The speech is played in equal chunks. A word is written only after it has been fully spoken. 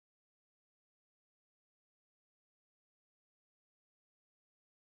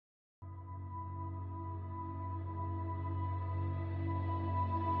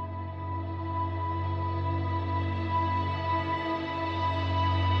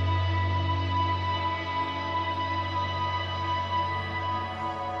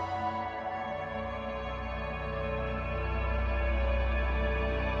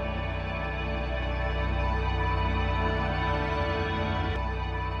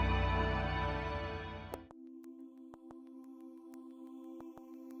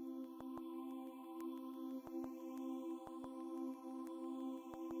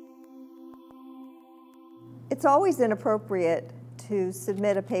It's always inappropriate to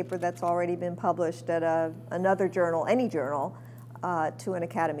submit a paper that's already been published at another journal, any journal, to an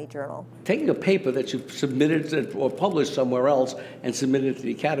Academy journal. Taking a paper that you've submitted or published somewhere else and submitted to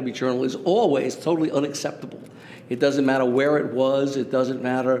the Academy journal is always totally unacceptable. It doesn't matter where it was. It doesn't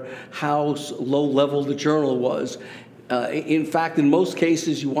matter how low level the journal was. In fact, in most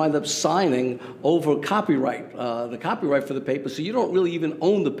cases, you wind up signing over copyright, the copyright for the paper, so you don't really even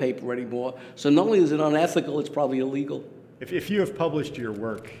own the paper anymore. So not only is it unethical, it's probably illegal. If you have published your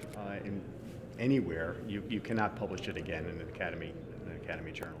work anywhere, you cannot publish it again in an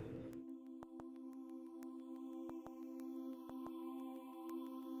Academy journal.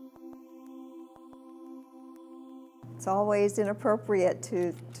 It's always inappropriate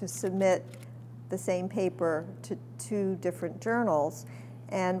to submit the same paper to two different journals.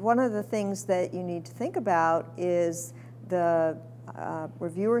 And one of the things that you need to think about is the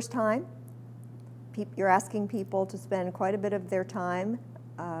reviewer's time. You're asking people to spend quite a bit of their time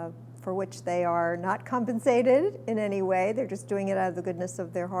for which they are not compensated in any way. They're just doing it out of the goodness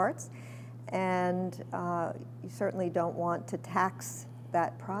of their hearts. And you certainly don't want to tax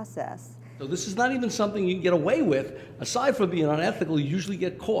that process. So this is not even something you can get away with. Aside from being unethical, you usually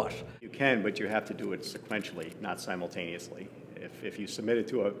get caught. You can, but you have to do it sequentially, not simultaneously. If you submit it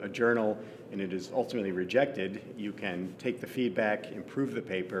to a journal and it is ultimately rejected, you can take the feedback, improve the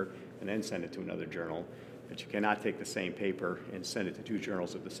paper, and then send it to another journal. But you cannot take the same paper and send it to two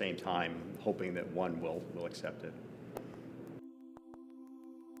journals at the same time, hoping that one will accept it.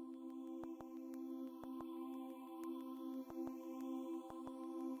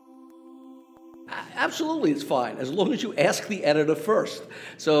 Absolutely, it's fine, as long as you ask the editor first.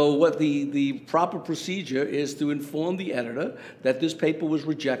 So what the proper procedure is to inform the editor that this paper was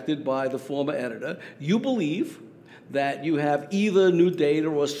rejected by the former editor. You believe that you have either new data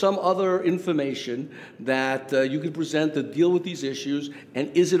or some other information that you can present to deal with these issues, and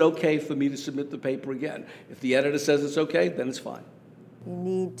is it okay for me to submit the paper again? If the editor says it's okay, then it's fine. You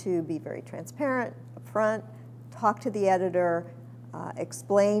need to be very transparent, upfront, talk to the editor,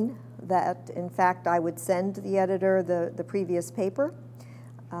 explain that, in fact, I would send the editor the previous paper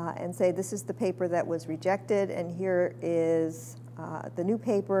and say, this is the paper that was rejected, and here is the new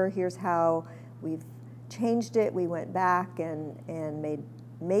paper. Here's how we've changed it. We went back and made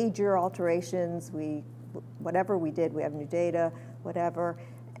major alterations. Whatever we did, we have new data, whatever,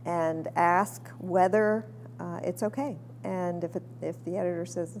 and ask whether it's okay. And if the editor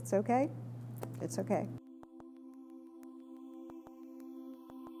says it's okay, it's okay.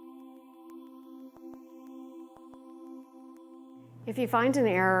 If you find an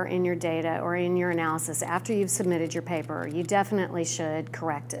error in your data or in your analysis after you've submitted your paper, you definitely should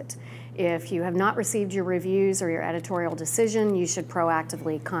correct it. If you have not received your reviews or your editorial decision, you should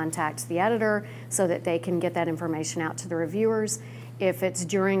proactively contact the editor so that they can get that information out to the reviewers. If it's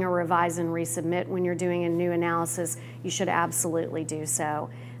during a revise and resubmit when you're doing a new analysis, you should absolutely do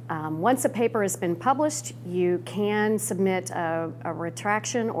so. Once a paper has been published, you can submit a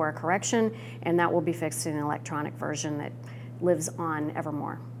retraction or a correction, and that will be fixed in an electronic version that lives on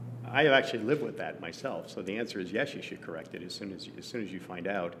evermore. I have actually lived with that myself, so the answer is yes, you should correct it as soon as you find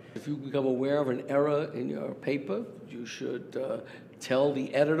out. If you become aware of an error in your paper, you should tell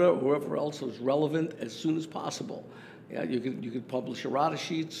the editor or whoever else is relevant as soon as possible. Yeah, you could publish errata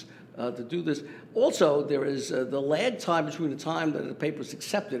sheets to do this. Also, there is the lag time between the time that a paper is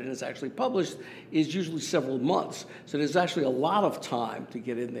accepted and it's actually published is usually several months. So there's actually a lot of time to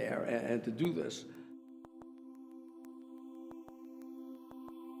get in there and to do this.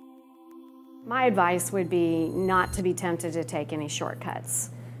 My advice would be not to be tempted to take any shortcuts.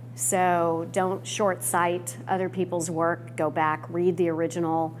 So don't short cite other people's work. Go back, read the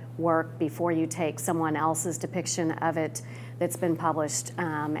original work before you take someone else's depiction of it that's been published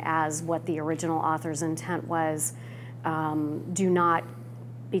as what the original author's intent was. Do not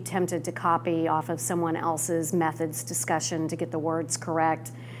be tempted to copy off of someone else's methods discussion to get the words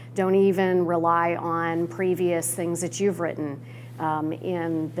correct. Don't even rely on previous things that you've written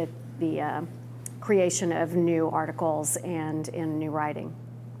in the creation of new articles and in new writing.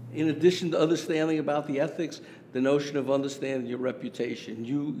 In addition to understanding about the ethics, the notion of understanding your reputation.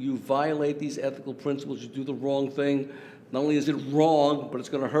 You violate these ethical principles, you do the wrong thing. Not only is it wrong, but it's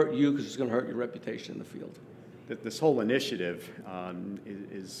going to hurt you because it's going to hurt your reputation in the field. This whole initiative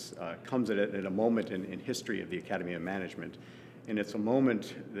comes at a moment in history of the Academy of Management, and it's a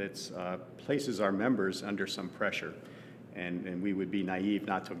moment that places our members under some pressure. And we would be naive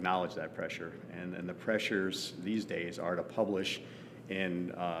not to acknowledge that pressure. And the pressures these days are to publish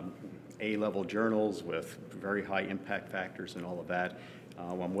in A-level journals with very high impact factors and all of that.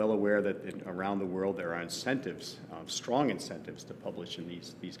 I'm well aware that around the world there are incentives, strong incentives to publish in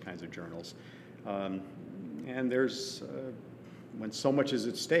these kinds of journals. And there's, when so much is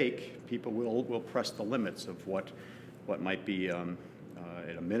at stake, people will press the limits of what might be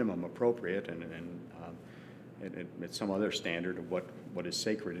at a minimum appropriate and at some other standard of what is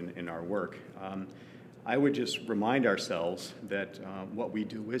sacred in our work. I would just remind ourselves that what we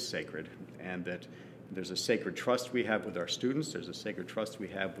do is sacred, and that there's a sacred trust we have with our students, there's a sacred trust we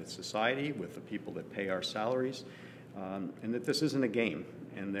have with society, with the people that pay our salaries, and that this isn't a game,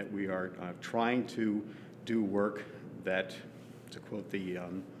 and that we are trying to do work that, to quote the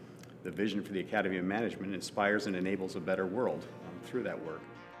vision for the Academy of Management, inspires and enables a better world through that work.